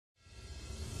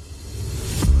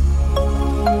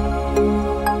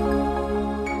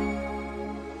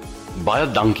Baie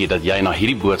dankie dat jy na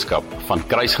hierdie boodskap van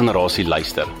Kruisgenerasie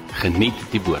luister. Geniet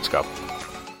die boodskap.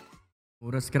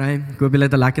 Môre skry, ek hoop julle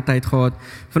het 'n lekker tyd gehad.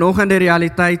 Vanoggend die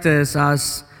realiteit is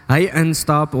as hy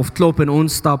instap of klop en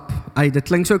ons stap uit. Dit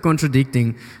klink so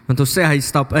contradicting, want ons sê hy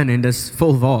stap in en dis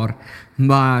vol waar.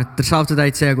 Maar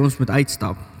terselfdertyd sê ek ons moet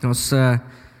uitstap. Ons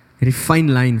hierdie fyn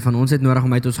lyn van ons het nodig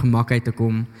om uit ons gemak uit te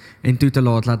kom en toe te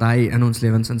laat hy in ons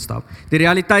lewens instap. Die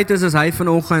realiteit is as hy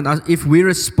vanoggend, if we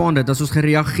responded, as ons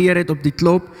gereageer het op die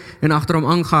klop en agter hom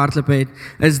aangehardloop het,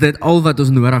 is dit al wat ons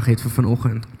nodig het vir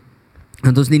vanoggend.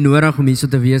 Want ons nie nodig om hier so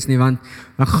te wees nie, want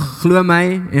glo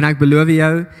my en ek beloof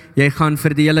jou, jy gaan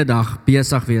vir die hele dag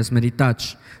besig wees met die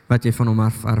touch wat jy van hom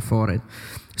ervaar het.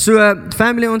 So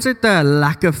family, ons het 'n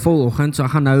lekker vol oggend, so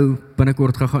ek gaan nou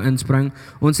binnekort gou inspring.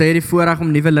 Ons het die voorreg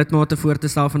om nuwe lidmate voor te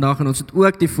stel vandag en ons het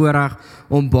ook die voorreg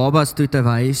om babas toe te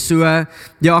wy. So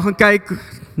ja, gaan kyk,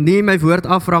 nie my woord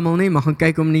aframmel nie, maar gaan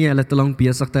kyk om nie hulle te lank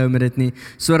besig te hou met dit nie,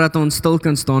 sodat ons stil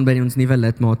kan staan by ons nuwe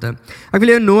lidmate. Ek wil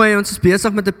jou nooi, ons is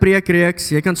besig met 'n preekreeks.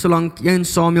 Jy kan solank 1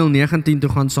 Samuel 19 toe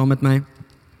gaan saam met my.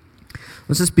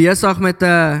 Ons is besig met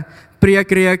 'n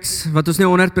preekreeks, wat ons nie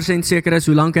 100% seker is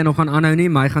hoe lank hy nog gaan aanhou nie,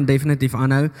 maar hy gaan definitief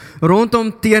aanhou,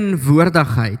 rondom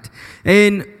teenwoordigheid.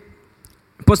 En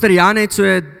Pastor Jan het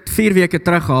so 4 weke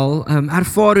terug al,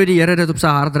 ervaar hoe die Here dit op sy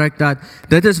hart druk, dat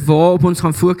dit is waarop ons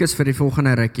gaan fokus vir die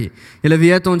volgende rukkie. Julle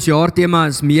weet, ons jaartema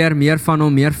is meer van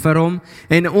hom, meer vir hom,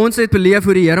 en ons het beleef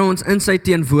hoe die Here ons in sy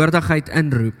teenwoordigheid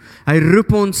inroep. Hy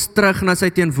roep ons terug na sy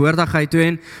teenwoordigheid toe,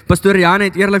 en Pastor Jan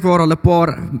het eerlikwaar al 'n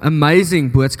paar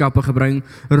amazing boodskappe gebring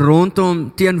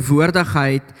rondom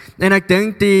teenwoordigheid, en ek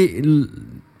dink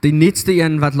die nuutste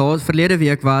een wat verlede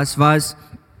week was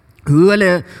hoe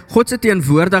hulle God se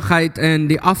teenwoordigheid in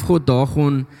die afgod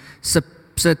Dagon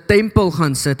se tempel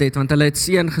gaan sit het, want hulle het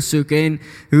seën gesoek, en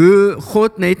hoe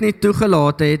God net nie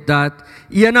toegelaat het dat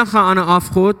enige ander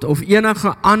afgod of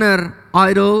enige ander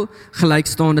idol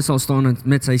gelykstaande sal staan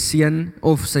met sy seën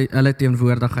of hulle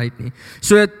teenwoordigheid nie.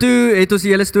 So toe het ons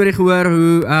die hele storie gehoor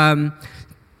hoe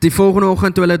die volgende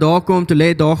oggend toe hulle daar kom, toe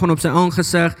lê Dagon op sy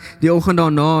aangesig, die oggend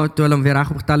daarna, toe hulle hom weer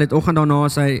reg opgetel het, oggend daarna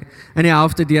is hy in die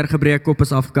helfte deurgebreek, kop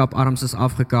is afgekap, arms is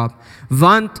afgekap.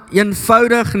 Want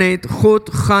eenvoudig net, God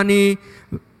gaan nie,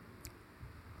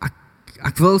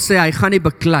 ek wil sê, hy gaan nie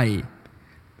beklei.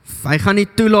 Hy gaan nie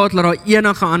toelaat dat daar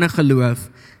enige ander geloof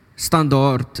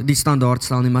die standaard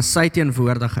stel nie, maar sy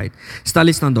teenwoordigheid stel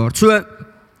die standaard. So,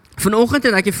 vanoggend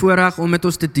het ek die voorreg om met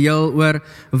ons te deel oor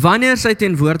wanneer sy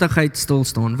teenwoordigheid stil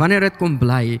staan, wanneer dit kom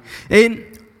bly. En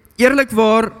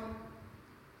eerlikwaar,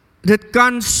 dit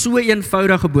kan so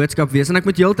eenvoudige boodskap wees, en ek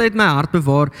moet heeltyd my hart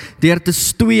bewaar deur te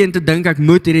stoei en te dink ek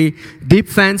moet hierdie diep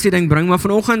fancy ding bring, maar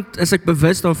vanoggend is ek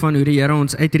bewus daarvan hoe die Here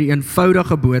ons uit hierdie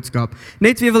eenvoudige boodskap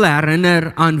net weer wil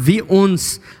herinner aan wie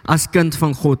ons as kind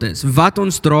van God is, wat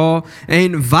ons dra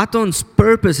en wat ons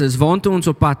purpose is, waartoe ons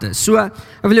op pad is. So,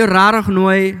 ek wil jou regtig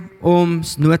nooi om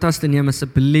notas te neem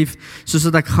asseblief, soos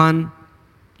dat ek gaan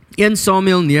 1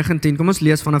 Samuel 19, kom ons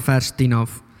lees vanaf vers 10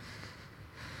 af.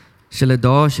 Is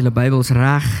julle Bybels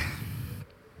reg?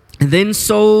 And then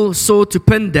Saul sought to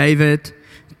pin David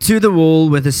to the wall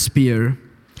with a spear,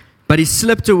 but he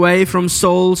slipped away from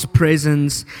Saul's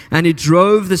presence, and he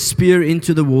drove the spear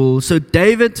into the wall. So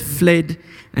David fled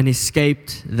and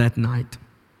escaped that night.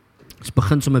 Ons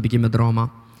begin sommer 'n bietjie met drama.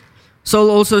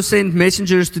 Saul also sent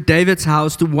messengers to David's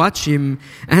house to watch him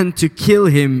and to kill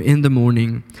him in the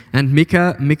morning. And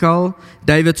Michal,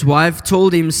 David's wife,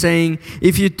 told him, saying,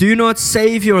 "If you do not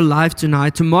save your life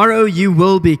tonight, tomorrow you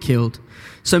will be killed."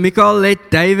 So Michal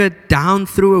let David down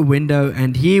through a window,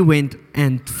 and he went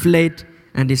and fled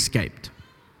and escaped.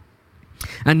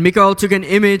 And Michal took an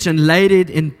image and laid it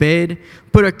in bed,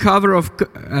 put a cover of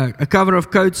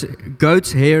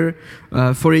goat's hair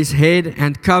for his head,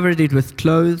 and covered it with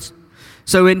clothes.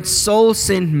 So when Saul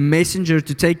sent messenger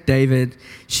to take David,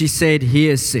 she said, "He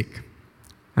is sick."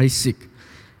 He's sick.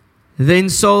 Then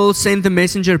Saul sent the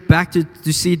messenger back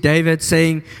to see David,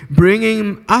 saying, "Bring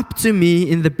him up to me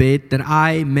in the bed, that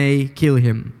I may kill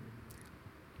him."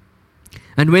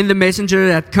 And when the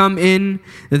messenger had come in,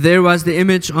 there was the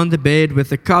image on the bed with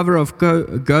the cover of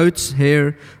goat's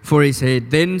hair for his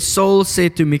head. Then Saul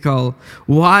said to Michal,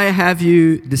 "Why have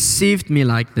you deceived me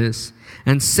like this,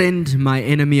 and sent my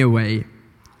enemy away,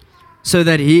 so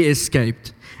that he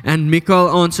escaped?" And Michal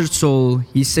answered Saul,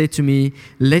 he said to me,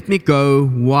 "Let me go,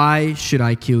 why should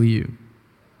I kill you?"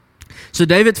 So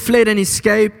David fled and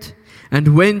escaped, and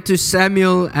went to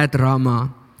Samuel at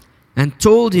Ramah, and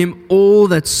told him all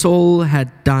that Saul had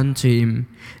done to him.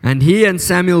 And he and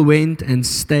Samuel went and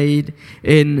stayed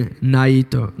in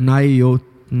Naioth.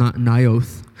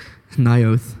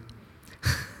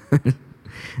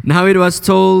 Now it was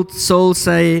told Saul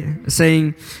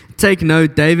saying, "Take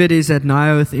note, David is at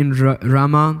Naioth in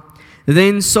Ramah."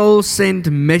 Then Saul sent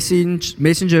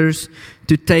messengers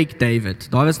to take David.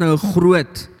 Daar was nou 'n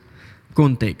groot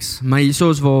konteks, maar hierso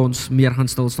is waar ons meer gaan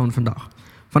stil staan vandag.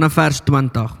 Vanaf vers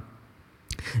 20.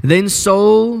 Then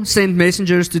Saul sent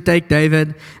messengers to take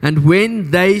David, and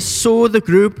when they saw the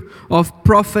group of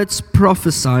prophets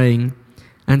prophesying,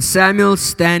 and Samuel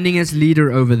standing as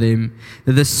leader over them,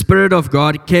 the Spirit of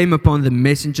God came upon the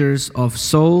messengers of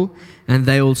Saul, and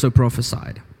they also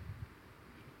prophesied.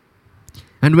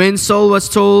 And when Saul was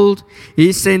told,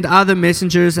 he sent other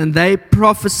messengers, and they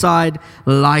prophesied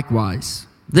likewise.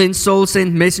 Then Saul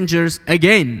sent messengers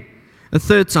again, a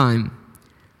third time,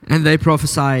 and they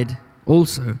prophesied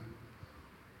also.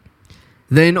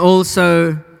 Then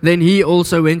he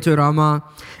also went to Ramah,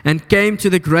 and came to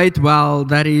the great well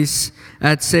that is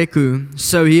at Seku.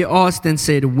 So he asked and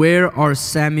said, "Where are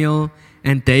Samuel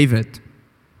and David?"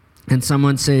 And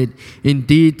someone said,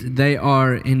 "Indeed, they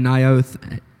are in Naioth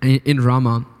in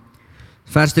Ramah."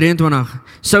 Vers 23.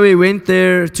 So he went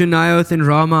there to Naioth in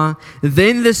Ramah.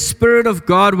 Then the Spirit of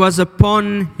God was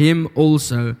upon him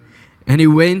also. And he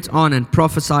went on and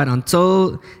prophesied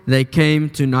until they came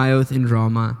to Naioth in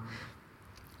Ramah.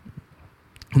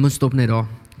 Kom ons stop net daar.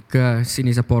 Ek sien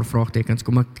hier's 'n paar vraagtekens.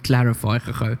 Kom ek clarify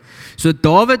gou. So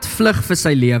Dawid vlug vir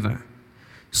sy lewe.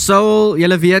 Saul,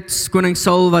 julle weet, koning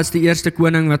Saul was die eerste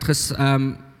koning wat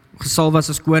gesalf was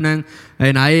as koning,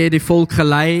 en hy het die volk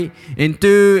gelei, en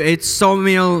toe het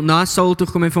Samuel na Saul toe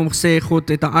gekom en vir hom gesê, God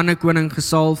het 'n ander koning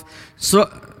gesalf,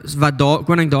 wat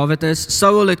koning Dawid is.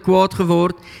 Saul het kwaad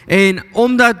geword, en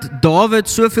omdat Dawid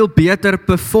soveel beter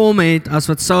perform het as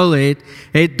wat Saul het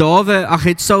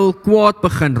Saul kwaad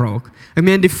begin raak. Ek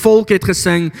meen, die volk het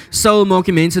gesing, Saul maak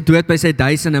die mense dood by sy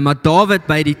duisende, maar Dawid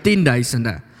by die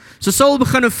 10,000. So Saul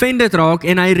begin offended raak,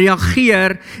 en hy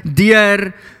reageer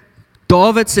deur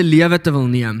Dawid se lewe te wil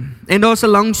neem. En daar's 'n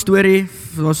lang storie,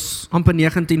 daar's amper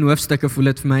 19 hoofstukke voel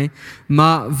dit vir my,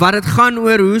 maar wat dit gaan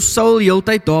oor hoe Saul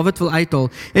heeltyd Dawid wil uithaal.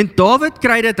 En Dawid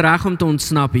kry dit reg om te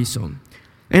ontsnap hierson.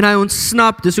 En hy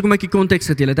ontsnap, dis hoekom ek die konteks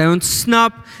gedeel het, hy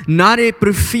ontsnap na die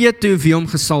profeet toe wie hom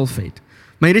gesalf het.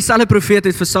 Maar hierdie selfde profeet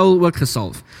het vir Saul ook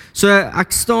gesalf. So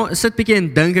ek sit bietjie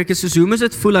en dink, ek is soos, hoe moet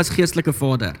dit voel as geestelike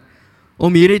vader?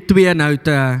 Om hierdie twee nou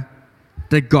te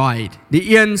guide.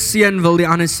 Die een seun wil die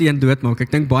ander seun doodmaak.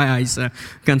 Ek dink baie huise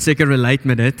kan seker relate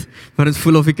met dit, want dit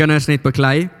voel of die kinders net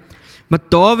beklei. Maar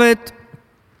Dawid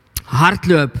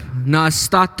hardloop na 'n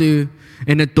stad toe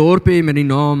en 'n dorpie met die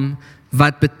naam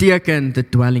wat beteken the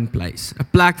dwelling place, 'n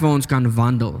plek waar ons kan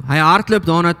wandel. Hy hardloop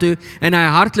daarna toe en hy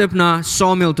hardloop na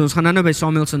Samuel toe. Ons gaan nou by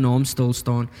Samuel se naam stil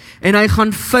staan. En hy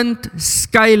gaan vind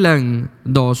skuiling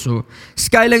daarso.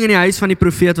 Skuiling in die huis van die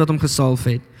profeet wat hom gesalf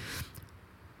het.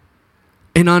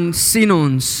 En dan sien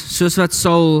ons, soos wat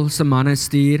Saul se manne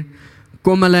stuur,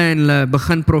 kom hulle en hulle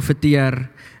begin profeteer,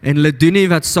 en hulle doen nie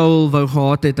wat Saul wou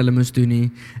gehad het, hulle moes doen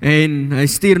nie. En hy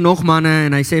stuur nog manne,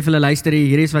 en hy sê vir hulle, luister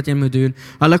hier is wat jy moet doen.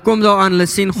 Hulle kom daar aan, hulle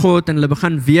sien God, en hulle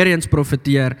begin weer eens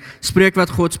profeteer, spreek wat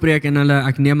God spreek, en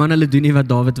ek neem aan hulle doen nie wat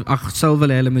Saul wil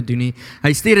hê hulle moet doen nie.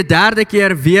 Hy stuur 'n derde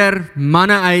keer weer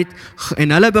manne uit,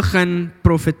 en hulle begin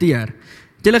profeteer.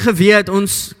 Julle geweet,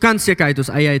 ons kan seker uit ons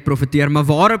eie uit profeteer, maar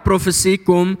ware profesie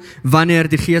kom wanneer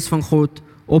die Gees van God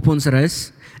op ons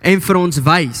rus en vir ons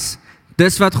wys.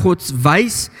 Dis wat God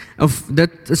wys, of dit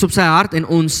is op sy hart en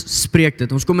ons spreek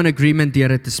dit. Ons kom in agreement deur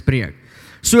dit te spreek.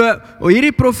 So,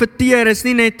 hierdie profeteer is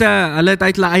nie net, hulle het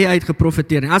uit hulle eie uit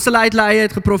geprofeteer. En as hulle uit hulle eie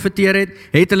uit geprofeteer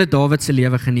het hulle Dawid se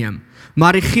lewe geneem.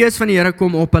 Maar die Gees van die Here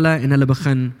kom op hulle en hulle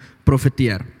begin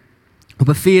profeteer. Op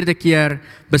 'n 4de keer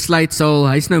besluit Saul,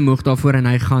 hy's nou moeg daarvoor en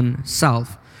hy gaan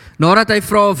self. Nadat hy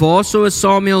vra, waarso is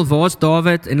Samuel, waar's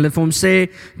Dawid, en hulle vir hom sê,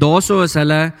 daarso is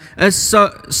hulle, is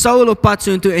Saul op pad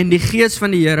soontoe en die Gees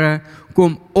van die Here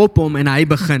kom op hom en hy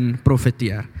begin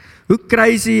profeteer. Hoe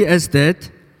crazy is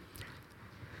dit?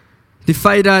 Die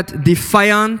feit dat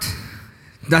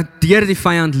deur die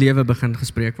vyand lewe begin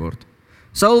gespreek word.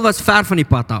 Saul was ver van die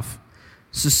pad af.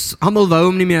 Soos almal wou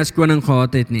hom nie meer as koning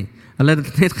gehad het nie. Hulle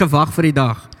het net gewag vir die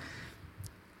dag.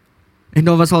 En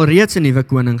daar was al reeds 'n nuwe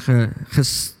koning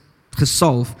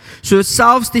gesalf. So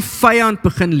selfs die vyand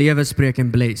begin lewe spreek en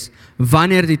bless,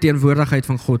 wanneer die teenwoordigheid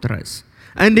van God is.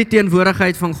 In die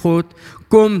teenwoordigheid van God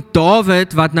kom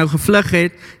Dawid, wat nou gevlug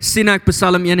het, sien ek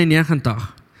Psalm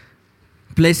 91.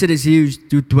 Blessed is he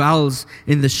who dwells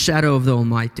in the shadow of the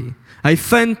Almighty. Hy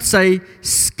vind sy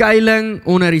skuiling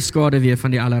onder die skaduwee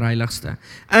van die Allerheiligste.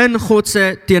 In God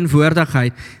se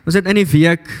teenwoordigheid. Ons het in die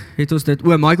week, het ons dit,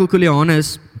 Michael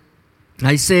Cilliers,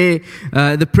 hy sê,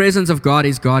 the presence of God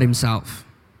is God himself.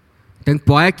 Ek dink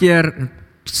baie keer,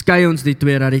 skei ons die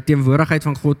twee, dat die teenwoordigheid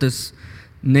van God is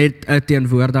net 'n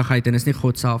teenwoordigheid en is nie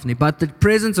God self nie. But the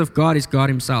presence of God is God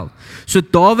himself. So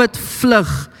Dawid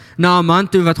vlug na 'n man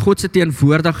toe wat God se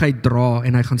teenwoordigheid dra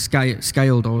en hy gaan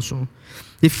skuil daarso.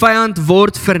 Die vyand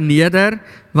word verneder,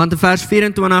 want in vers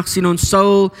 24 sien ons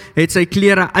Saul het sy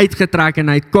klere uitgetrek en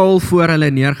hy het kaal voor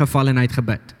hulle neergeval en hy het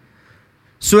gebid.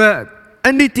 So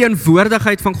in die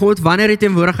teenwoordigheid van God, wanneer die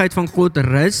teenwoordigheid van God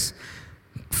rus,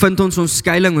 vind ons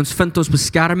skuiling, ons vind ons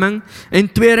beskerming,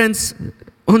 en tweedens,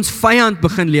 ons vyand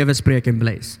begin lewe spreek en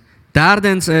bless.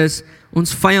 Derdens is,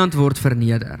 ons vyand word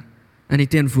verneder in die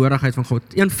teenwoordigheid van God.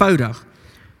 Eenvoudig.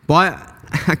 Baie,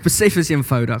 ek besef is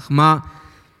eenvoudig, maar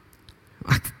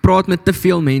ek praat met te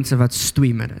veel mense wat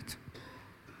stoei met dit.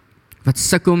 Wat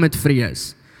sukkel met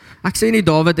vrees. Ek sê nie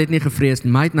Dawid het nie gevrees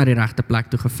nie, maar hy het na die regte plek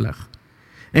toe gevlug.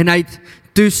 En hy het,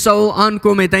 toe Saul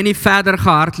aankom, het hy nie verder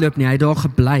gehardloop nie, hy het daar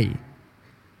gebly.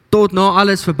 Tot na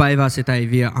alles verby was, het hy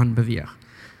weer aanbeweeg.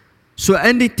 So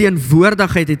in die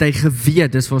teenwoordigheid het hy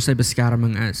geweet, dis waar sy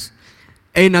beskerming is.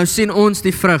 En nou sien ons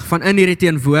die vrug van in hierdie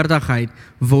teenwoordigheid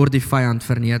word die vyand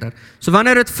verneder. So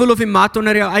wanneer dit voel of die mat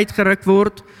onder jou uitgeruk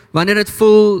word, wanneer dit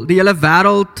voel die hele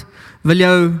wêreld wil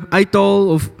jou uithaal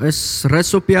of is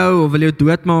rus op jou of wil jou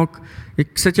doodmaak,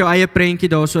 ek sit jou eie prentjie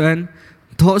daarso in.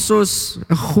 Daar's ons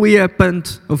 'n goeie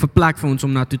punt of 'n plek vir ons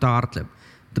om na toe te hardloop.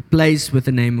 The place with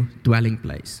the name dwelling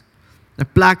place. 'n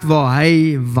plek waar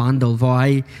hy wandel, waar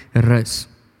hy rus.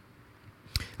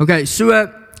 Okay, so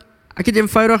ek het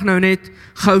eenvoudig nou net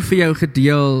gou vir jou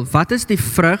gedeel, wat is die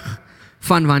vrug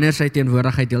van wanneer sy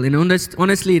teenwoordigheid deel? En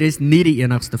honestly, dit is nie die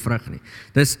enigste vrug nie.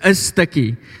 Dis 'n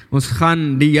stukkie. Ons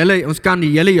kan die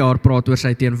hele jaar praat oor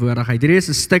sy teenwoordigheid. Hierdie is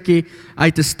 'n stukkie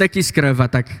uit 'n stukkie skrif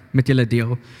wat ek met julle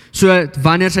deel. So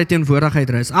wanneer sy teenwoordigheid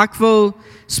rus. Ek wil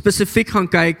spesifiek gaan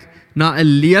kyk na 'n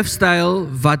leefstyl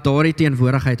wat daardie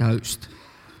teenwoordigheid host.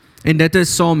 En dit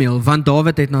is Samuel, want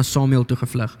Dawid het na Samuel toe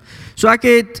gevlug. So ek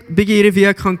het bietjie hierdie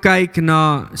week gaan kyk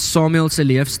na Samuel se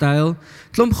leefstyl.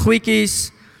 Klomp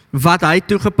goedjies wat hy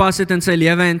toegepas het in sy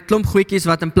lewe en klomp goedjies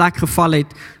wat in plek geval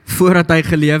het voordat hy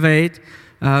gelewe het.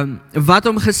 Wat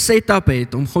hom geset up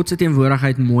het om God se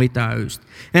teenwoordigheid mooi te host.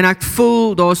 En ek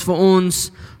voel daar's vir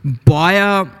ons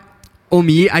baie om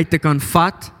hier uit te kan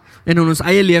vat en in ons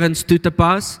eie lewens toe te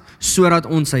pas, sodat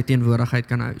ons sy teenwoordigheid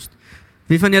kan host.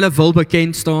 Wie van julle wil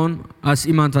bekend staan as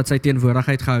iemand wat sy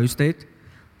teenwoordigheid gehost het?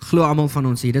 Glo almal van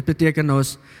ons hier. Dit beteken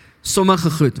ons sommige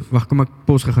goed, wag, kom ek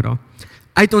pos gou daar.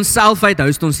 Uit onsself uit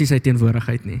host ons nie sy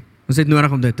teenwoordigheid nie. Ons het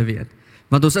nodig om dit te weet.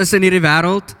 Want ons is in hierdie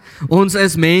wêreld, ons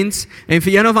is mens, en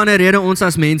vir een of ander rede ons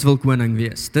as mens wil koning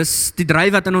wees. Dis die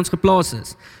dryf wat in ons geplaas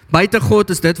is. Buite God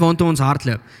is dit waartoe ons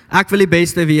hardloop. Ek wil die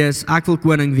beste wees, ek wil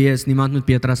koning wees, niemand moet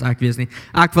beter as ek wees nie.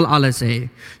 Ek wil alles hê.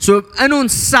 So in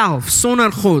onsself,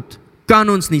 sonder God, kan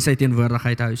ons nie sy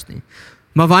teenwoordigheid host nie.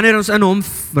 Maar wanneer ons in hom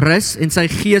rus en sy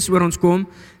gees oor ons kom,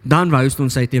 dan host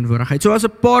ons sy teenwoordigheid. So as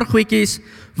 'n paar goedjies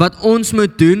wat ons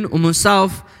moet doen om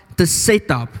onsself te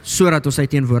set up, sodat ons sy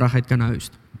teenwoordigheid kan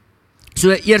host.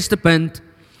 So eerste punt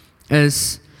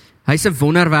is, hy's 'n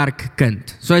wonderwerk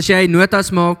kind. So as jy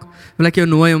notas maak, wil ek jou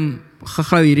nooi om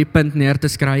gou hierdie punt neer te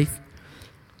skryf.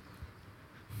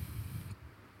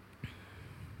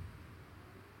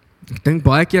 Ek dink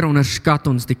baie keer onderskat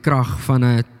ons die krag van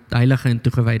 'n heilige en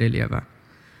toegewyde lewe.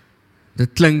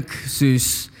 Dit klink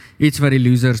soos iets wat die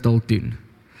losers dalk doen.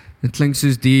 Dit klink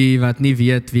soos die wat nie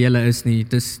weet wie hulle is nie.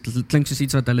 Dit klink soos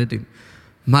iets wat hulle doen.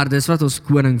 Maar dis wat ons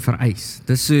koning vereis.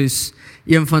 Dis soos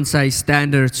een van sy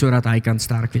standards sodat hy kan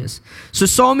sterk wees. So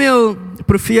Samuel,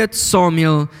 profeet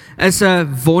Samuel, is 'n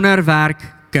wonderwerk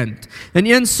kind. In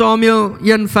 1 Samuel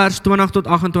 1 vers 20 tot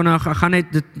 28, ek gaan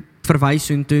net dit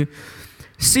verwys toe.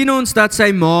 Sien ons dat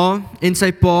sy ma en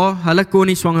sy pa, hulle kon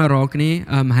nie swanger raak nie,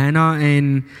 Hannah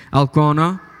en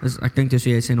Elkanah, ek dink dis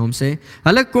hoe jy sy naam sê,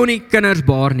 hulle kon nie kinders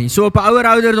baar nie. So op 'n ouer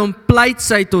ouderdom pleit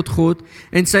sy tot God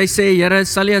en sy sê, Here,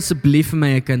 sal jy asseblief vir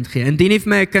my 'n kind gee? Indien jy vir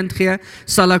my 'n kind gee,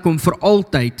 sal ek hom vir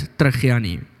altyd teruggee aan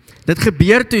U. Dit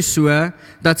gebeur toe so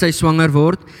dat sy swanger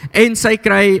word en sy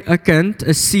kry 'n kind,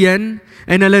 'n seun,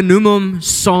 en hulle noem hom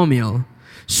Samuel.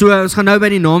 So ons gaan nou by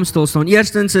die naam stil staan.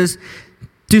 Eerstens is,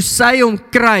 toe sy hom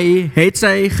kry, het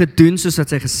sy gedoen soos wat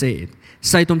sy gesê het.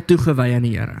 Sy het hom toegewy aan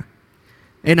die Here.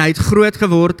 En hy het groot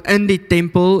geword in die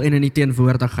tempel en in die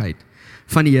teenwoordigheid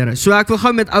van die Here. So ek wil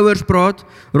gou met ouers praat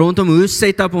rondom hoe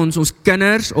set up ons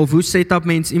kinders of hoe set up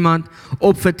mens iemand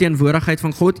op vir teenwoordigheid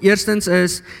van God. Eerstens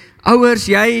is, ouers,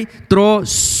 jy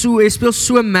speel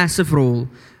so 'n massive rol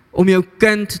om jou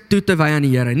kind toe te wy aan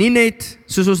die Here. Nie net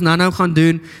soos ons nou gaan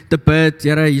doen, te bid,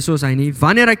 Here, hier is hy nie.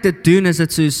 Wanneer ek dit doen, is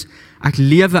dit soos, ek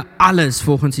lewe alles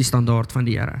volgens die standaard van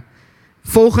die Here.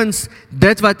 volgens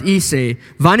dit wat U sê.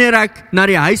 Wanneer ek na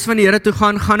die huis van die Here toe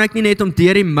gaan, gaan ek nie net om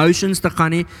deur die motions te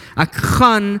gaan nie. Ek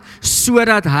gaan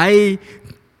sodat hy,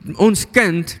 ons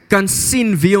kind, kan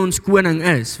sien wie ons koning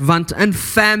is. Want in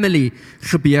family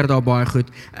gebeur daar baie goed.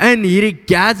 In hierdie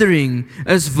gathering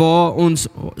is waar ons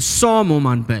saam hom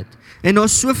aanbid. En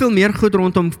daar's soveel meer goed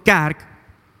rondom kerk,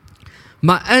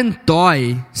 maar in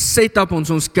daai setup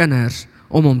ons kinders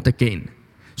om hom te ken.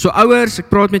 So ouers, ek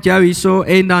praat met jou hierso,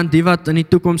 en dan die wat in die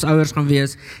toekoms ouers gaan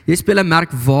wees, jy speel 'n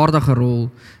merkwaardige rol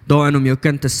daarin om jou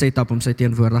kind te set up om sy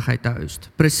teenwoordigheid te host.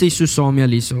 Presies so Samuel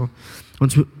hierso.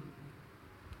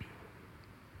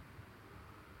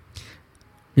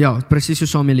 Presies so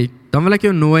Samuel. Dan wil ek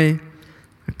jou nooi,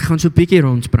 ek gaan so 'n bietjie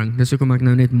rondspring, dis hoekom ek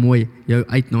nou net mooi jou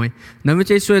uitnooi. Nou moet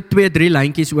jy so 2-3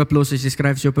 lyntjies ooplos, as jy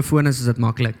skryf as jy op 'n foon is dit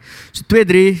maklik. So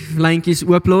 2-3 lyntjies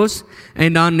ooplos,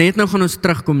 en dan net nou gaan ons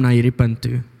terugkom na hierdie punt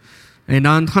toe. En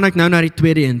dan gaan ek nou na die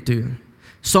tweede een toe.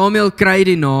 Samuel kry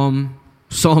die naam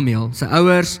Samuel. Sy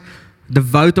ouers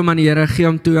devout hom aan die Here, gee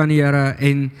hom toe aan die Here,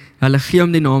 en hulle gee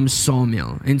hom die naam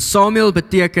Samuel. En Samuel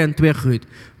beteken twee goed.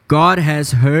 God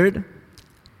has heard,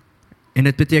 en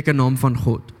dit beteken naam van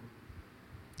God.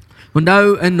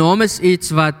 Onthou, 'n naam is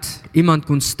iets wat iemand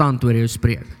konstant oor jou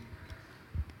spreek.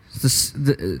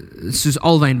 Soos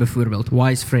Alwyn byvoorbeeld,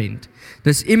 wise friend.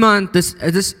 Dis iemand,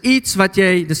 dis iets wat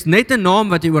jy, dis net 'n naam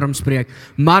wat jy oor hom spreek,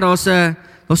 maar daar's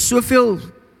soveel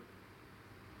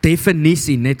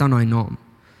definisie net aan daai naam.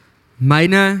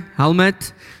 Myne,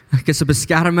 Helmet, ek is 'n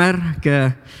beskermer,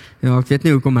 ek weet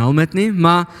nie hoekom Helmet nie,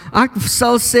 maar ek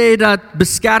sal sê dat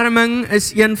beskerming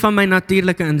is een van my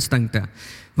natuurlike instinkte.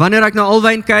 Wanneer ek na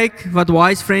Alwyn kyk, wat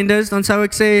wise friend is, dan sou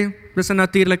ek sê, dis 'n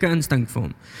natuurlike instink vir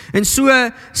hom. En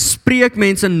so spreek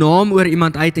mense naam oor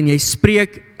iemand uit, en jy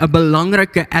spreek 'n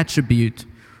belangrike attribute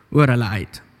oor hulle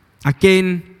uit. Ek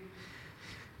ken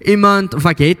iemand, of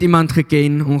ek het iemand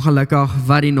geken, ongelukkig,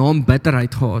 wat die naam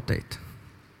bitterheid gehad het.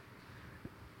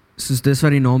 Soos dis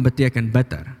wat die naam beteken,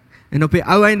 bitter. En op die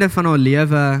ou einde van haar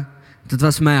lewe, dit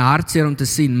was my hartseer om te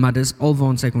sien, maar dis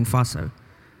alwaar sy kon vashou.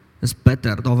 Dis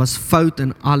bitter, daar was fout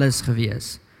in alles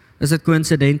gewees. Is dit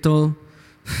coincidental?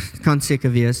 Kan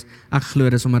seker wees. Ek glo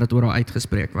dis omdat dit oor haar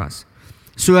uitgespreek was.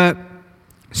 So,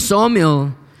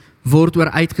 Samuel word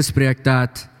oor uitgespreek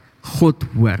dat God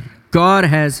hoor. God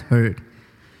has heard.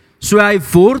 So hy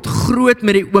word groot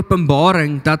met die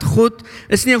openbaring dat God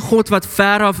is nie 'n God wat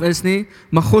ver af is nie,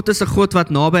 maar God is 'n God wat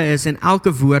naby is en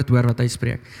elke woord hoor wat hy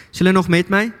spreek. Is julle nog met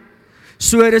my?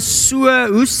 So dit is so,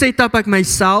 hoe set up ek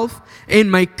myself en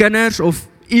my kinders of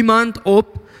iemand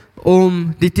op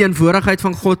om die teenwoordigheid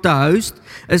van God te host,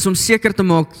 is om seker te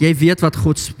maak, jy weet wat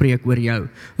God spreek oor jou.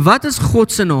 Wat is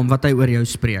God se naam wat hy oor jou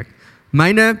spreek?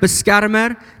 Myne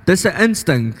beskermer, dis 'n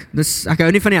instink. Ek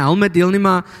hou nie van die Helmet deel nie,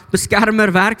 maar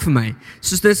beskermer werk vir my.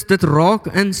 Soos dit raak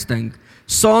instink.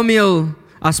 Samuel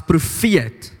as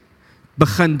profeet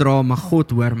begin dra, maar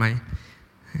God hoor my.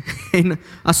 En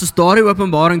as ons daardie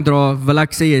openbaring dra, wil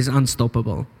ek sê jy is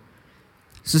unstoppable.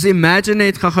 Soos imagine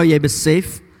net gou jy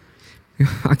besef,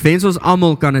 ek wens ons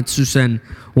almal kan dit soos in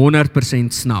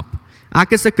 100% snap.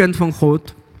 Ek is 'n kind van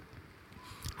God.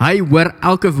 Hy hoor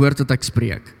elke woord wat ek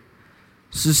spreek.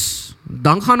 Soos,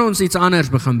 dan gaan ons iets anders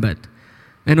begin bid.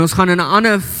 En ons gaan in 'n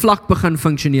ander vlak begin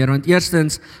funksioneer, want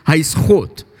eerstens, hy is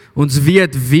God. Ons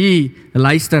weet wie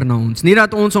luister na ons. Nie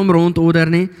dat ons hom rondorder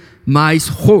nie, maar hy is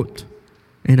God.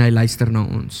 En hy luister na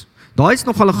ons. Daai is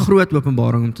nogal 'n groot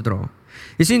openbaring om te dra.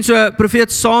 Jy sien, so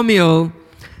profeet Samuel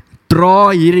dra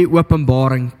hierdie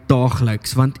openbaring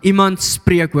daagliks, want iemand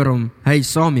spreek oor hom, hey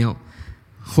Samuel,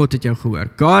 God het jou gehoor.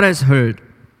 God has heard.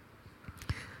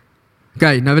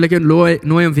 Okay, nou wil ek jou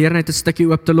nooi om weer net 'n stukkie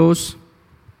oop te los.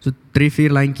 So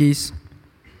 3-4 lyntjies.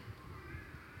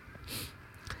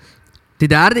 Die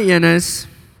derde een is,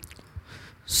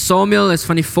 Samuel is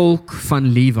van die volk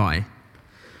van Levi.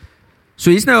 So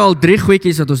hier's nou al 3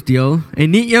 goedjies wat ons deel, en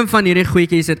nie een van hierdie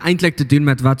goedjies het eintlik te doen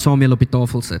met wat Samuel op die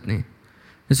tafel sit nie.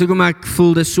 Dis hoekom ek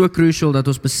voel dis so crucial dat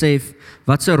ons besef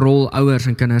wat se rol ouers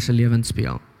in kinders se lewens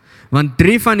speel. Want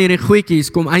 3 van hierdie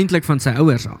goedjies kom eintlik van sy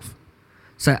ouers af.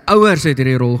 Sy ouers het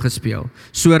hierdie rol gespeel,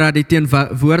 sodat die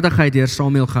teenwoordigheid deur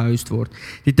Samuel gehost word.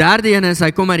 Die derde een is,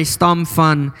 hy kom uit die stam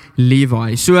van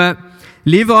Levi. So,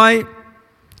 Levi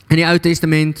in die Ou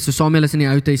Testament, so Samuel is in die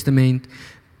Ou Testament,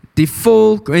 die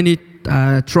volk in die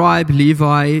tribe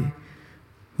Levi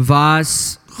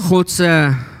was God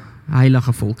se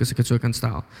heilige volk, as ek dit so kan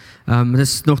stel. Dit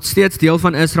is nog steeds deel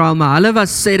van Israel, maar hulle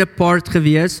was set apart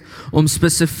gewees om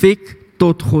spesifiek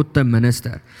tot God te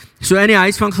minister. So in die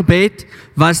huis van gebed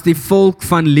was die volk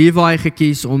van Levi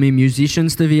gekies om die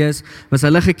musicians te wees, was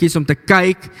hulle gekies om te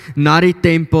kyk na die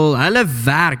tempel, hulle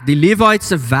werk, die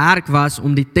Levites se werk was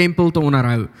om die tempel te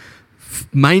onderhou,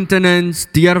 maintenance,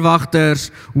 deurwagters,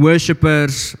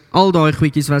 worshippers, al daai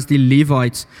goedjies was die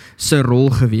Levites se rol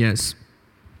gewees.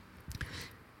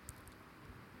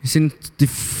 Jy sien, die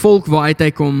volk waaruit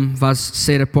hy kom was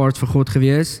set apart vir God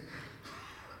gewees.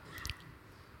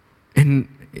 En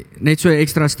net so 'n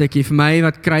ekstra stukkie vir my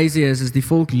wat crazy is die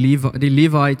volk die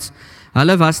Levites,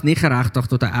 hulle was nie geregtig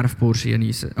tot 'n erfporsie in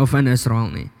Jesus of in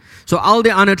Israel nie. So al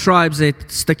die ander tribes het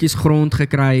stukkies grond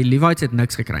gekry, Levites het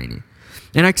niks gekry nie.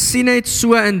 En ek sien net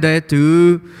so in dit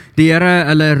hoe die Here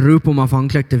hulle roep om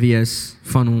afhanklik te wees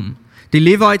van hom. Die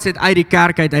Levites het uit die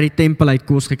kerk uit die tempel uit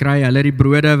kos gekry, hulle die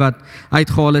brode wat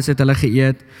uitgehaal is, het hulle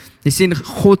geëet. Jy sien,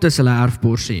 God is hulle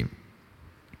erfporsie.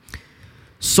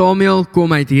 Samuel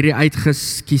kom uit hierdie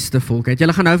uitgeskiesde volk uit.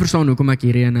 Julle gaan nou verstaan hoekom ek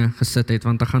hierheen gesit het,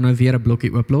 want ek gaan nou weer 'n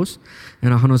blokkie ooplos, en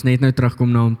dan gaan ons net nou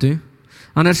terugkom na hom toe.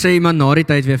 Anders sê iemand na die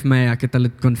tyd weer vir my, ek het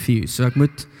hulle confused, so ek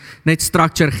moet net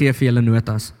structure gee vir julle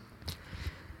notas.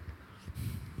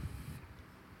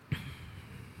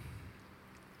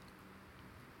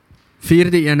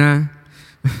 Vierde ene,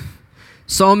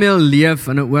 Samuel leef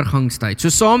in 'n oorgangstyd. So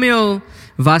Samuel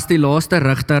was die laaste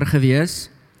rigter gewees.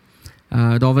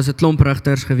 Daar was 'n klomp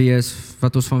rigters gewees,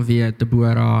 wat ons van weet,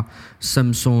 Deborah,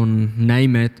 Samson,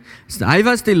 name it. So, hy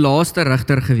was die laaste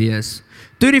rigter gewees.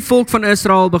 Toe die volk van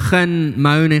Israel begin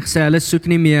moan en gesê, hulle soek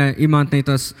nie meer iemand net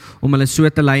as om hulle so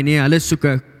te lei nie, hulle soek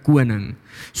 'n koning.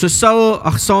 So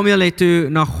Samuel het toe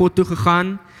na God toe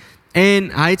gegaan, en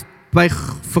hy het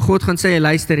vir God gaan sê,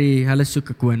 luister hier, hulle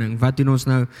soek 'n koning, wat doen ons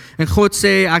nou? En God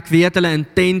sê, ek weet hulle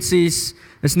intensies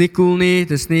is nie cool nie,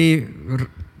 dit is nie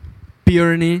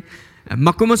pure nie,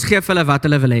 maar kom ons geef hulle wat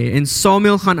hulle wil hê. En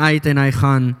Samuel gaan uit en hy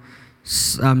gaan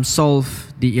salf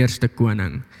die eerste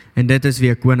koning. En dit is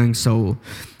weer koning Saul.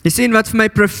 Jy sien wat vir my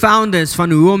profound is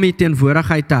van hoe om die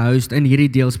teenwoordigheid te host in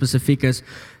hierdie deel spesifiek is,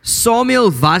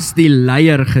 Samuel was die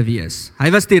leier gewees.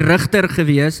 Hy was die rigter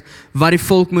gewees wat die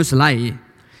volk moes lei.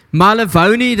 Maar hulle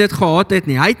wou nie dit gehad het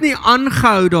nie. Hy het nie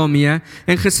aangehou daarmee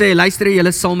en gesê, luister,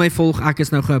 julle sal my volg, ek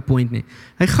is nou geappoint nie.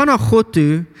 Hy gaan na God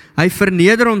toe, hy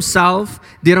verneder homself,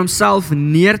 deur homself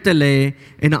neer te lê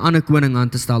en 'n ander koning aan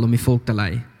te stel om die volk te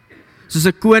lei. Soos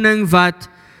 'n koning wat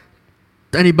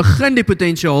in die begin die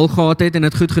potensiaal gehad het en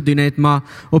dit goed gedoen het, maar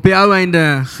op die ou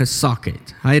einde gesak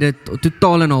het. Hy het dit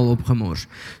totaal en al opgemors.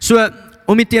 So,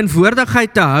 om die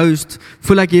teenwoordigheid te host,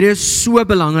 voel ek hierdie is so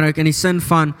belangrik in die sin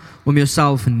van om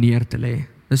jouself neer te lê.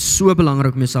 Dit is so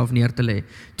belangrik om jouself neer te lê.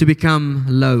 To become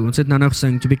low. Ons het nou nog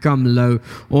gesing, to become low,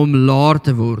 om laer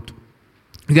te word.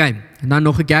 Okay, en dan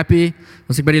nog 'n gapie,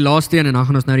 as ek by die laaste een, en dan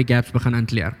gaan ons nou die gaps begin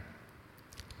inkleer.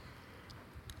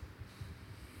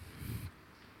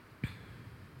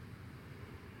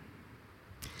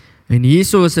 En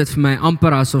hierso is dit vir my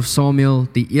amper asof Samuel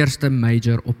die eerste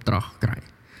major opdrag kry.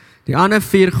 Die ander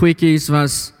 4 goedjies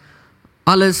was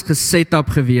alles geset up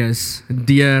gewees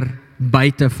deur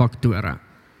buitefaktore.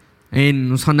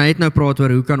 En ons gaan net nou praat oor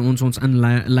hoe kan ons in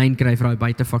lyn kry vir daai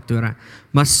buitefaktore.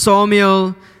 Maar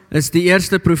Samuel is die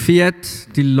eerste profeet,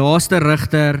 die laaste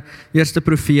rigter, eerste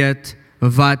profeet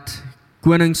wat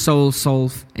koning Saul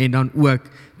salf en dan ook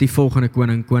die volgende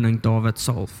koning Dawid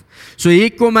salf. So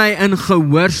hier kom hy in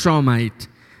gehoorsaamheid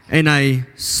en hy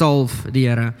salf die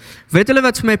Here. Weet julle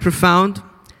wat vir my profound?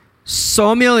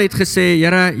 Samuel het gesê,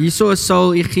 Here, hierso is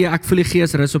Saul, ek voel die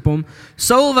gees rus op hom.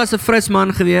 Saul was 'n fris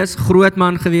man gewees, groot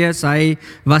man gewees, hy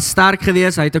was sterk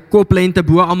gewees, hy het 'n koplente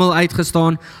bo almal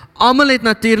uitgestaan. Almal het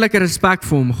natuurlike respek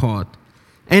vir hom gehad.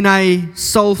 En hy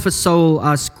salf vir Saul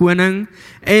as koning,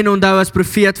 en onthou as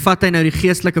profeet vat hy nou die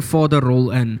geestelike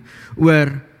vaderrol in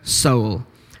oor Saul.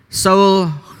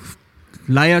 Saul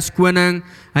lei as koning,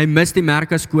 hy mis die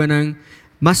merk as koning,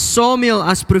 maar Samuel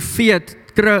as profeet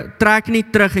trek nie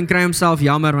terug en kry homself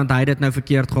jammer, want hy het dit nou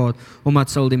verkeerd gehad, omdat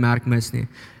Saul die merk mis nie.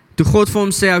 Toe God vir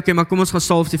hom sê, okay, maar kom ons gaan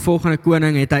salf die volgende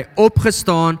koning, het hy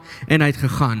opgestaan en hy het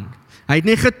gegaan. Hy het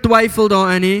nie getwyfel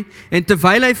daarin nie, en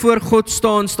terwyl hy voor God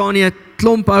staan hy 'n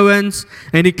klomp ouens,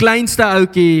 en die kleinste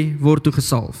ouetjie word toe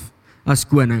gesalf as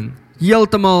koning.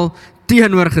 Heeltemal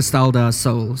teenoorgestelde as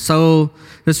Saul. Saul,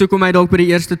 dis hoekom hy dalk by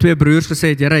die eerste 2 broers gesê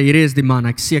het, Here, hierdie is die man,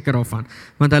 ek seker daarvan.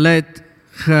 Want hulle het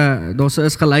daar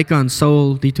is gelyk aan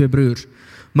Saul, die 2 broers.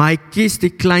 Maar hy kies die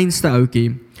kleinste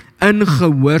ouetjie in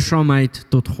gehoorsaamheid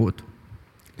tot God.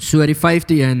 So die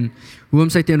 5de een, hoe om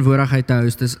sy teenwoordigheid te hou,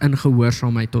 is in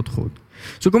gehoorsaamheid tot God.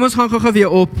 So kom ons gaan gou weer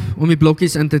op om die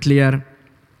blokkies in te kleer.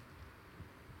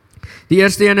 Die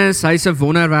eerste een is, hy is 'n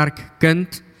wonderwerk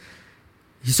kind.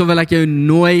 Hierso wil ek jou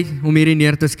nooi om hierdie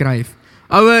neer te skryf.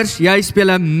 Ouers, jy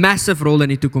speel 'n massive rol in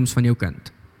die toekoms van jou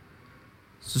kind.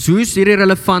 So hoe is hierdie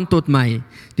relevant tot my?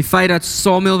 Die feit dat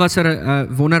Samuel was 'n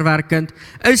wonderwerkkind,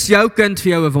 is jou kind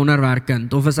vir jou 'n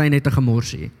wonderwerkkind, of is hy net 'n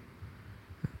gemorsie?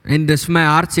 En dis vir my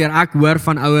hartseer, ek hoor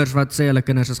van ouers wat sê hulle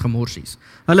kinders is gemorsies.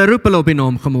 Hulle roep hulle op die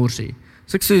naam gemorsie.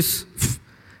 So ek soos,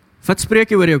 wat spreek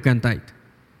jy oor jou kind uit?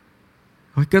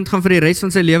 Hy kind gaan vir die res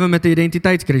van sy lewe met 'n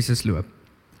identiteitskrisis loop.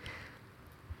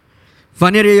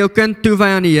 Wanneer jy jou kind toewy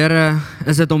aan die Here,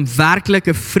 is dit om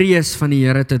werklike vrees van die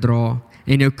Here te dra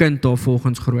en jou kind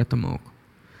daarvolgens groot te maak.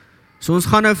 So ons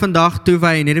gaan nou vandag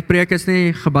toewy en hierdie preek is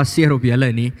nie gebaseer op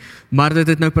julle nie, maar dit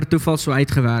het nou per toeval so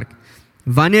uitgewerk.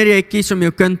 Wanneer jy kies om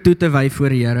jou kind toe te wy voor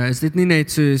die Here, is dit nie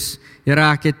net soos, Here,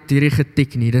 ek het hierdie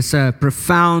getik nie. Dis 'n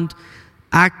profound,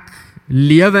 ek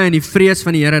lewe in die vrees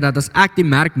van die Here, dat as ek die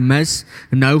merk mis,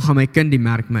 nou gaan my kind die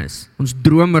merk mis. Ons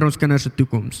droom oor ons kinders se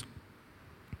toekoms.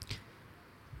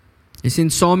 Jy sien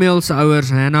Samuel se ouers,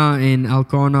 Hannah en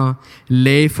Elkanah,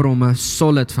 lê vir hom 'n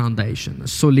solid foundation, 'n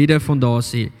soliede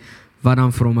fondasie, wat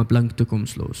dan vir hom 'n blink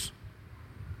toekoms los.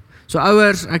 So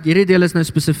ouers, hierdie deel is nou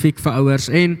spesifiek vir ouers,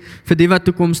 en vir die wat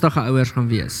toekomstige ouers gaan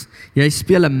wees. Jy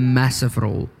speel 'n massive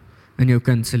rol in jou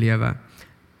kind se lewe.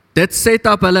 Dit set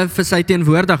up hulle vir sy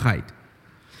teenwoordigheid.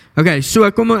 Okay,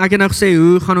 so kom ek het nou gesê,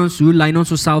 hoe lyn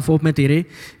ons onsself op met hierdie?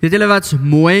 Weet julle wat's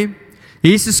mooi?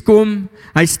 Jesus kom,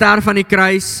 hy sterf aan die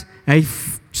kruis, hy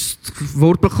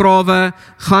word begrawe,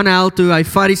 gaan hel toe, hy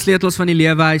vat die sleutels van die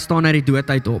lewe, hy staan uit die dood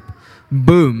uit op.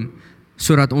 Boom,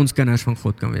 sodat ons kinders van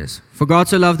God kan wees. For God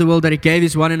so loved the world that he gave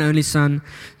his one and only son,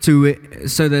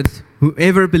 so that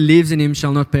whoever believes in him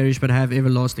shall not perish but have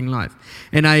everlasting life.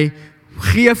 En hy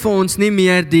gee vir ons nie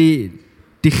meer die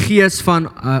gees van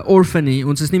orphan nie,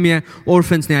 ons is nie meer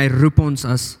orphans nie, hy roep ons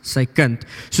as sy kind.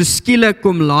 So skielik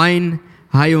kom lyn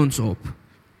hy ons op.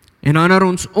 En wanneer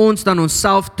ons dan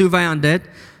onsself toewy aan dit,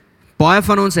 baie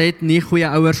van ons het nie goeie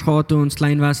ouers gehad toe ons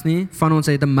klein was nie, van ons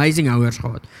het amazing ouers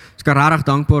gehad. Ons kan regtig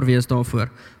dankbaar wees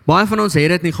daarvoor. Baie van ons het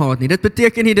dit nie gehad nie, dit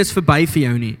beteken nie dis verby vir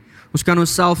jou nie. Ons kan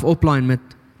onsself opline met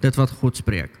dit wat God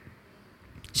spreek.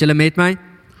 Is julle met my?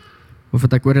 Of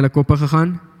het ek oor julle koppe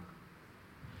gegaan?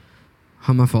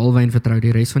 Gaan maar vir alwyn vertrou,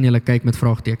 die res van julle kyk met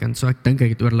vraagtekens, so ek dink ek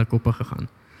het oor julle koppe gegaan.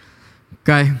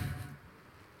 Okay.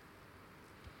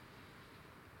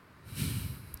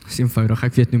 Is eenvoudig,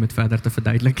 ek weet nie met verder te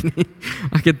verduidelik nie.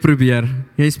 Ek het probeer.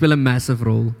 Jy speel 'n massive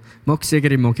rol. Maak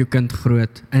seker jy maak jou kind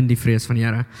groot in die vrees van die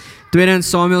Here. Tweede in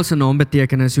Samuel se naam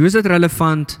betekenis. Hoe is dit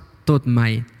relevant tot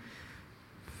my?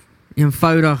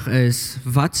 Eenvoudig is,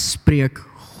 wat spreek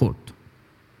God?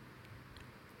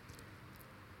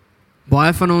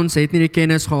 Baie van ons het nie die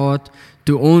kennis gehad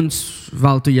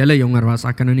toe julle jonger was,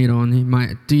 ek kan nou nie daar nie,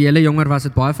 maar toe julle jonger was,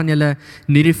 het baie van julle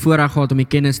nie die voorreg gehad om die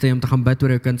kennis te hê om te gaan bid oor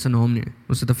jou kind se naam nie.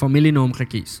 Ons het 'n familienaam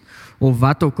gekies, of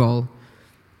wat ook al.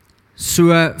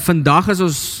 So, vandag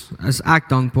is ek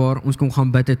dankbaar, ons kon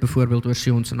gaan bid het byvoorbeeld oor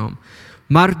Sion se naam.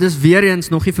 Maar dis weer eens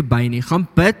nog nie verby nie. Gaan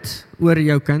bid oor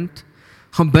jou kind,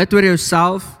 gaan bid oor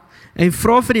jouself, en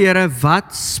vra vir die Here,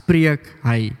 wat spreek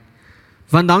hy?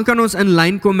 Want dan kan ons in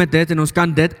lyn kom met dit, en ons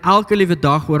kan dit elke liewe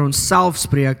dag oor ons self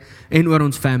spreek, en oor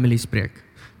ons family spreek.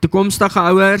 Toekomstige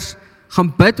ouers,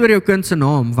 gaan bid oor jou kind se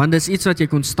naam, want dis iets wat jy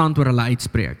konstant oor hulle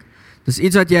uitspreek. Dis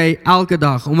iets wat jy elke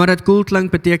dag, omdat dit cool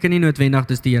klink, beteken nie noodwendig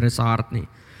dis die Here se hart nie.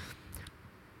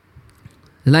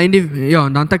 En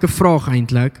dan het ek 'n vraag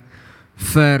eintlik,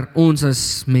 vir ons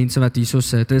as mense wat hierso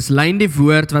sit, is lyn die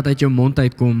woord wat uit jou mond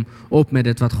uitkom, op met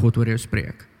dit wat God oor jou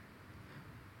spreek.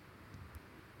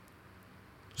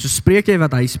 So spreek jy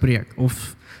wat hy spreek,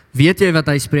 of weet jy wat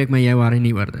hy spreek, maar jy worry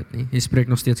nie oor dit nie. Jy spreek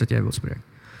nog steeds wat jy wil spreek.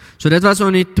 So dit was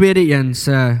on die tweede een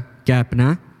se gap,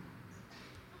 né?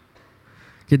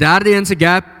 Die derde een se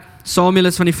gap, Samuel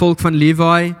is van die volk van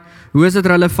Levi. Hoe is dit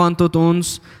relevant tot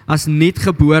ons? As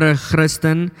nuutgebore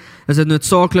Christen, is dit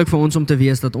noodsaaklik vir ons om te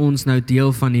weet dat ons nou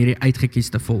deel van hierdie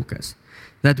uitgekiesde volk is.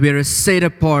 That we're a set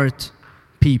apart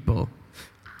people.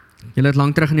 Julle het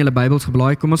lank terug in julle Bybels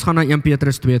geblaai, kom ons gaan na 1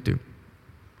 Petrus 2 toe.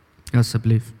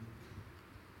 Asseblief.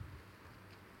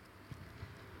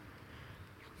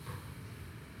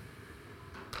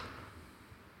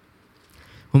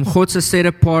 Om God se set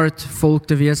apart volk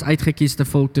te wees, uitgekiesde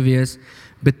volk te wees,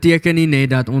 beteken nie net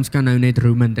dat ons kan nou net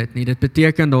roem in dit nie. Dit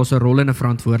beteken daar's 'n rol en 'n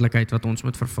verantwoordelikheid wat ons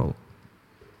moet vervul.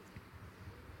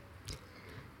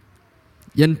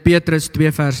 1 Petrus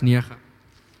 2 vers 9.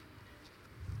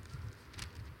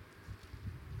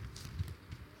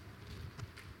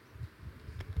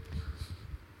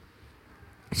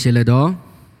 Is julle daar?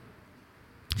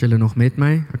 Is julle nog met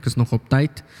my? Ek is nog op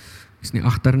tyd. Ek is nie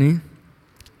agter nie.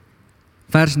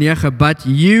 Vers 9, but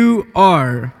you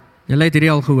are, Julle het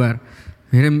hierdie al gehoor.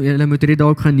 Julle moet hierdie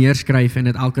dalk gaan neerskryf en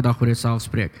dit elke dag oor jouself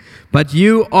spreek. But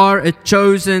you are a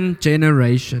chosen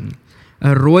generation,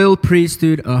 a royal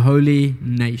priesthood, a holy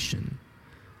nation,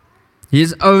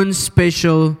 His own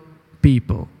special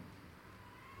people,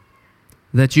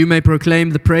 that you may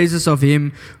proclaim the praises of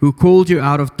Him who called you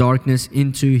out of darkness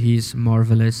into His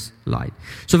marvelous light.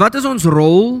 So wat is ons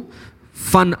rol?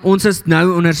 Ons is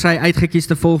nou onder sy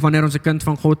uitgekiesde volk wanneer ons 'n kind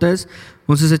van God is.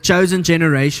 Ons is a chosen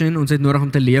generation, ons het nodig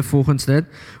om te leef volgens dit.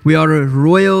 We are a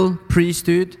royal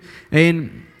priesthood. En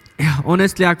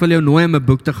honestly, ek wil jou nooi om 'n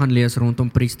boek te gaan lees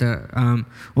rondom priester,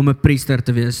 om 'n priester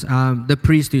te wees. The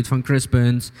Priesthood van Chris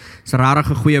Burns. Is 'n regtig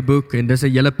 'n goeie boek en dis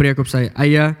 'n hele preek op sy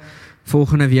eie.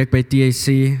 Volgende week by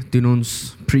TSC doen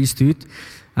ons priesthood.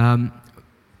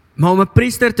 Maar om 'n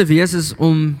priester te wees is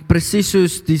om presies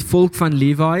soos die volk van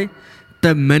Levi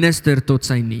te minister tot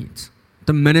sy needs,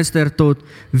 te minister tot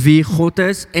wie God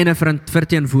is en 'n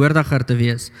verteenwoordiger te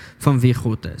wees van wie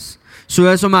God is.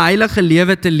 So is om 'n heilige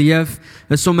lewe te leef,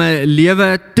 is om 'n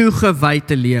lewe toegewy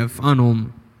te leef aan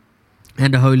hom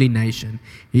and a holy nation,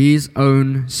 His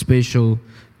own special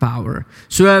power.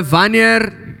 So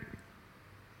wanneer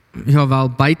wel,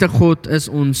 buite God is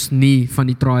ons nie van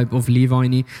die tribe of Levi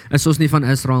nie, is ons nie van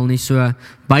Israel nie, so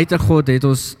buite God het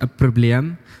ons 'n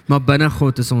probleem, maar binne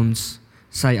God is ons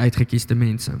sy uitgekiesde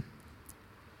mense.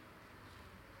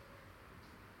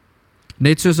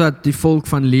 Net soos dat die volk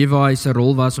van Levi se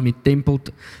rol was om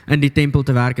in die tempel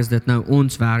te werk, is dit nou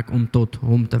ons werk om tot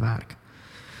hom te werk.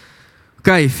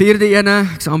 Okay, 4de ene,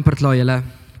 ek is amper klaar julle.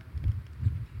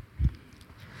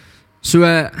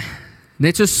 So,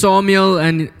 net so Samuel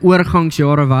in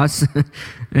oorgangsjare was,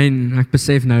 en ek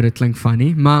besef nou, dit klink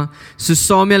funny, maar so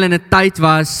Samuel in 'n tyd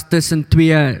was tussen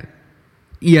 2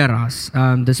 eras,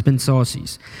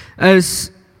 dispensasies, is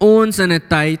ons in 'n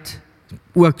tyd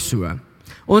ook so.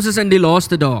 Ons is in die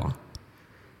laaste dae.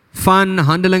 Van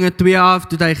Handelinge 2 af,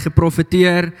 toe hy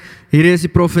geprofeteer, hier is die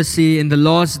profesie in the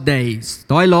last days.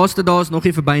 Daai laaste dae is nog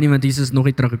nie verby nie, want Jesus is nog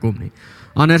nie teruggekom nie.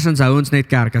 Andersins hou ons net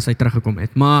kerk as hy teruggekom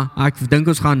het. Maar ek dink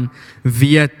ons gaan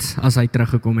weet as hy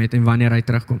teruggekom het en wanneer hy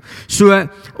terugkom. So,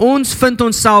 ons vind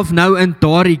onsself nou in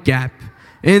daardie gap.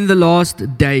 In the last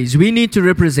days. We need to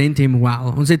represent Him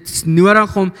well. Ons het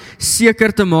nodig om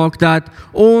seker te maak dat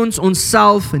ons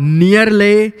onsself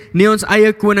neerlê, nie ons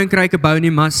eie koninkryke bou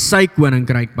nie, maar sy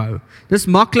koninkryk bou. Dis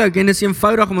maklik en dis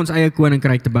eenvoudig om ons eie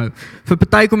koninkryk te bou. Vir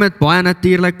party kom dit baie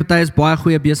natuurlik, party is baie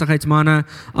goeie besigheidsmanne,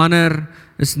 ander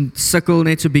is sukkel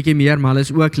net so bietjie meer, maar hulle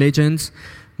is ook legends.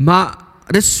 Maar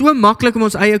dit is so maklik om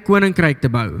ons eie koninkryk te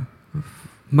bou.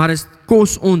 Maar dit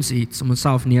kos ons iets om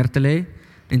onsself neer te lê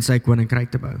en sy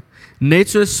koninkryk te bou. Net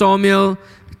so Samuel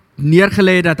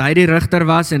neergelê dat hy die rigter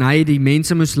was en hy die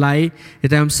mense moes lei,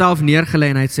 het hy homself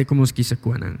neergelê en hy het sê kom ons kies 'n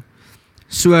koning.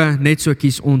 So net so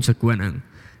kies ons 'n koning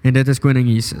en dit is koning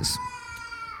Jesus.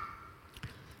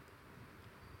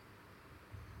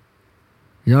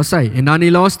 Ja sê, en dan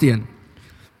die laaste een.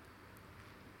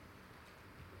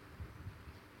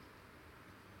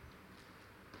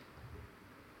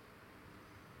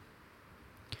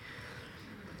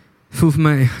 Voel vir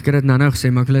my, ek het dit nou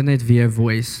gesê, maar ek wil dit net weer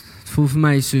voice. Het voel vir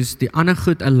my soos die ander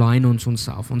goed align ons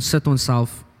onsself. Ons sit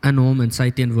onsself in hom, in sy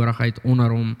teenwoordigheid,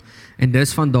 onder hom. En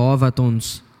dis van daar wat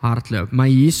ons hardloop. Maar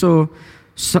hierso,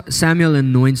 Samuel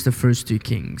anoints the first 2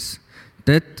 kings.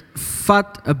 Dit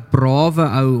vat 'n brawe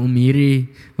ou om hierdie,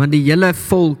 want die hele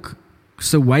volk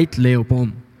se weight lê op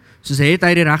hom. Soos het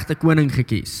hy die regte koning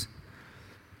gekies.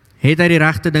 Het hy die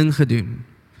regte ding gedoen.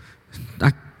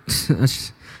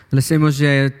 Hulle sê mos jy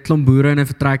 'n klomp boere in 'n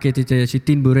vertrek het, as jy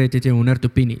 10 boere het jy 100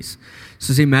 opinies.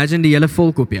 So imagine die hele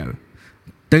volk op jou.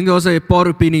 Dink daar's 'n paar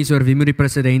opinies oor wie moet die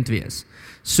president wees.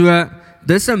 So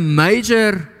dis 'n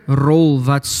major rol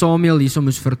wat Samuel hierso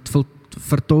moes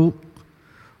vertolk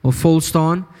of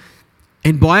volstaan.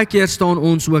 En baie keer staan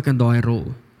ons ook in daai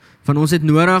rol. Van ons het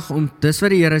nodig om, dis wat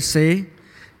die Here sê,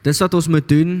 dis wat ons moet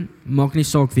doen, maak nie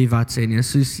saak wie wat sê nie.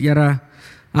 Soos Here,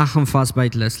 ek gaan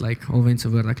vasbyt lus, alwense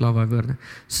woorde, ek laat woorde.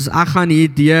 Soos ek gaan hier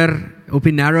deur op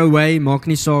die narrow way, maak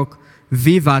nie saak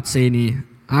wie wat sê nie.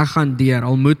 Ek gaan deur,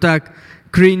 al moet ek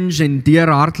cringe en deur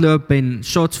hardloop en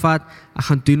shots vat, ek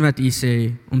gaan doen wat U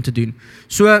sê om te doen.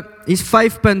 So, hier's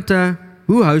 5 punte,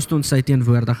 hoe host ons sy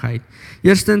teenwoordigheid?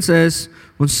 Eerstens is,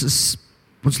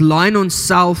 ons line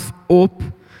onsself op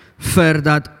vir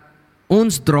dat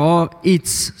ons dra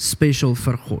iets special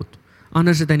vir God.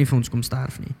 Anders het hy nie vir ons kom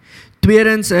sterf nie.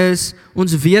 Tweedens is,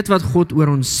 ons weet wat God oor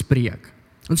ons spreek.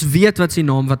 Ons weet wat sy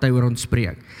naam wat hy oor ons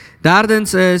spreek.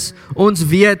 Derdens is, ons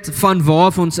weet van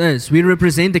waar ons is. We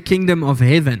represent the kingdom of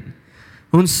heaven.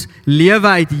 Ons lewe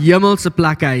uit hemelse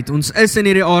plekke uit. Ons is in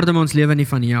hierdie aarde, maar ons lewe nie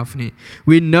van hier af nie.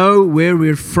 We know where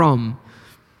we're from.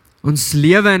 Ons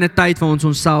lewe in 'n tyd waar ons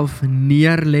onsself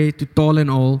neerlê, totaal en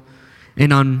al, en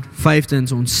dan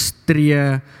vyftens, ons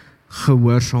tree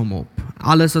gehoorsaam op.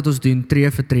 Alles wat ons doen,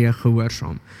 tree vir tree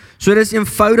gehoorsaam. So dis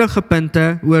eenvoudige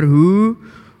punte oor hoe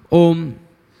om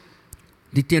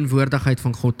die teenwoordigheid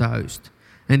van God te host.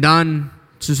 En dan,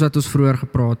 soos wat ons vroeër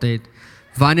gepraat het,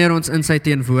 wanneer ons in sy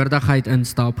teenwoordigheid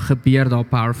instap, gebeur daar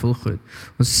powerful goed.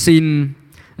 Ons sien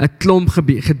 'n klomp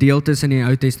gedeeltes in die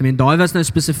Ou Testament. Daai was nou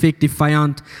spesifiek, die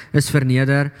vyand is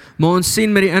verneder, maar ons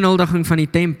sien met die inhuldiging van die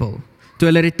tempel. Toe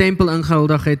hulle die tempel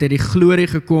ingehuldig het die glorie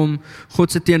gekom,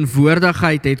 God se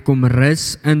teenwoordigheid het kom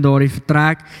rus in daardie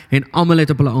vertrek, en almal het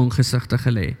op hulle aangesigte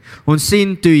gelê. Ons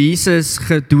sien toe Jesus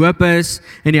gedoop is,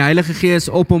 en die Heilige Gees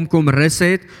op hom kom rus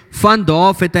het, van daar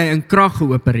af het hy in krag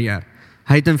geopereer.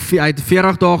 Hy het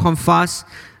 40 dae gaan vas,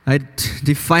 hy het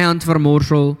die vyand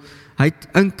vermorsel, hy het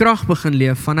in krag begin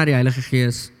leef, vanaf die Heilige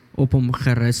Gees op hom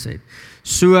gerus het.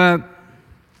 So,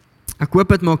 ek hoop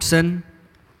dit maak sin.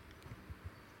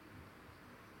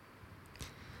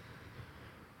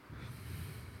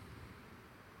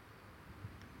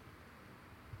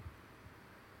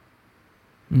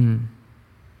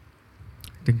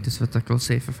 Ek dink dis wat ek wil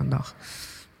sê vir vandag.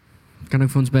 Kan ek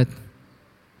vir ons bid?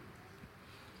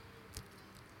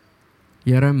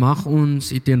 Here, mag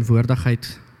ons u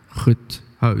teenwoordigheid goed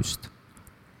host.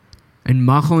 En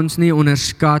mag ons nie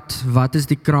onderskat wat is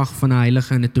die krag van 'n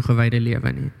heilige en 'n toegewyde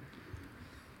lewe nie.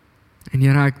 En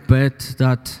Here, ek bid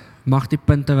dat mag die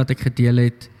punte wat ek gedeel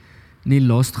het nie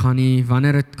lost gaan nie.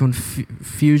 Wanneer dit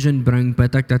confusion bring,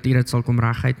 bid ek dat u dit sal kom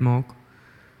reguit maak.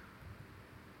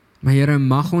 Maar Here,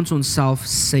 mag ons onsself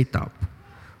set up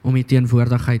om die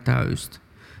teenwoordigheid te host.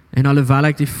 En alhoewel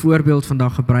ek die voorbeeld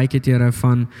vandag gebruik het, Here,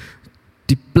 van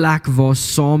die plek waar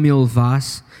Samuel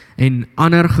was en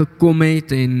ander gekom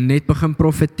het en net begin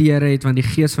profeteer het, want die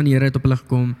gees van die Here het op hulle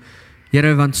gekom.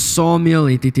 Here, want Samuel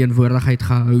het die teenwoordigheid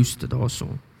gehost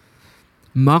daarso.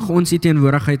 Mag ons die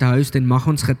teenwoordigheid host en mag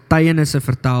ons getuienisse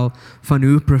vertel van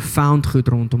hoe profound goed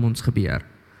rondom ons gebeur.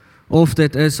 Of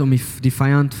dit is om die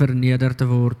vyand verneder te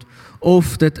word,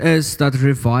 of dit is dat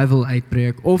revival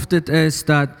uitbreek, of dit is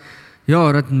dat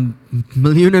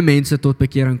miljoene mense tot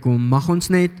bekering kom. Mag ons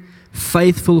net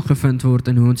faithful gevind word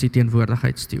in hoe ons die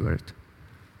teenwoordigheid steward.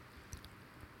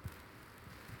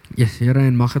 Yes, Here,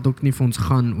 en mag dit ook nie vir ons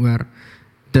gaan oor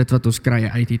dit wat ons kry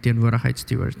uit die teenwoordigheid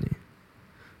steward nie.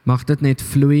 Mag dit net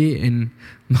vloei en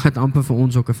mag dit amper vir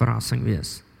ons ook 'n verrassing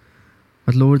wees.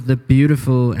 But Lord, the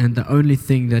beautiful and the only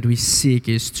thing that we seek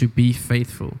is to be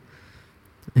faithful.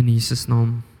 In Jesus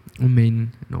naam,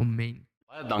 amen en amen.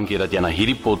 Baie dankie dat jy na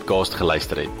hierdie podcast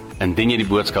geluister het. Indien jy die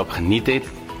boodskap geniet het,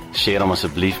 share hom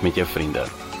asseblief met jou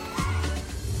vriende.